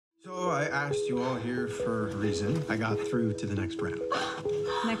asked you all here for a reason. I got through to the next round.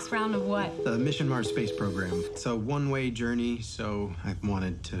 Next round of what? The Mission Mars space program. It's a one-way journey, so I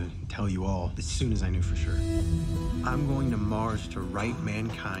wanted to tell you all as soon as I knew for sure. I'm going to Mars to write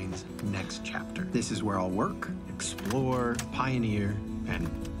mankind's next chapter. This is where I'll work, explore, pioneer, and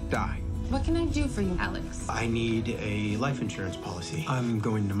die. What can I do for you, Alex? I need a life insurance policy. I'm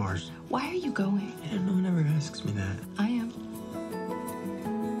going to Mars. Why are you going? Yeah, no one ever asks me that. I am.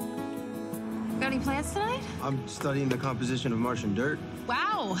 Got any plans tonight? I'm studying the composition of Martian dirt.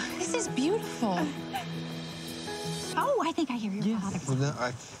 Wow, this is beautiful. Oh, I think I hear your father.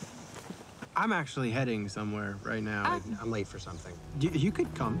 Well, I'm actually heading somewhere right now. I'm late for something. You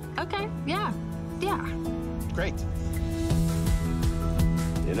could come. Okay, yeah. Great.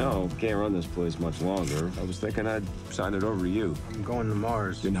 You know, can't run this place much longer. I was thinking I'd sign it over to you. I'm going to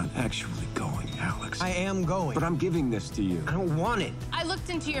Mars. You're not actually going, Alex. I am going. But I'm giving this to you. I don't want it. I looked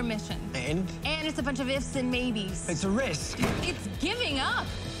into your mission. And? And it's a bunch of ifs and maybes. It's a risk. It's giving up.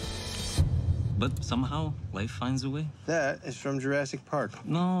 But somehow, life finds a way. That is from Jurassic Park.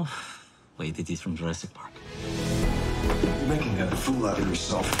 No. Wait, it is from Jurassic Park. You're making a fool out of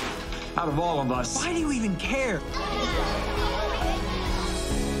yourself. Out of all of us. Why do you even care?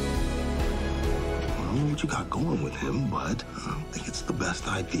 I don't know what you got going with him, but I don't think it's the best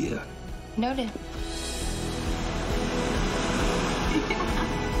idea. Noted.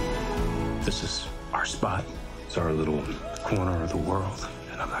 This is our spot. It's our little corner of the world,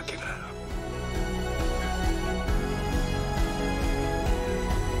 and I'm not giving it up.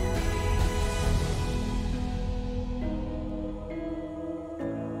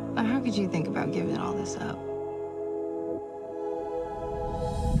 But how could you think about giving all this up?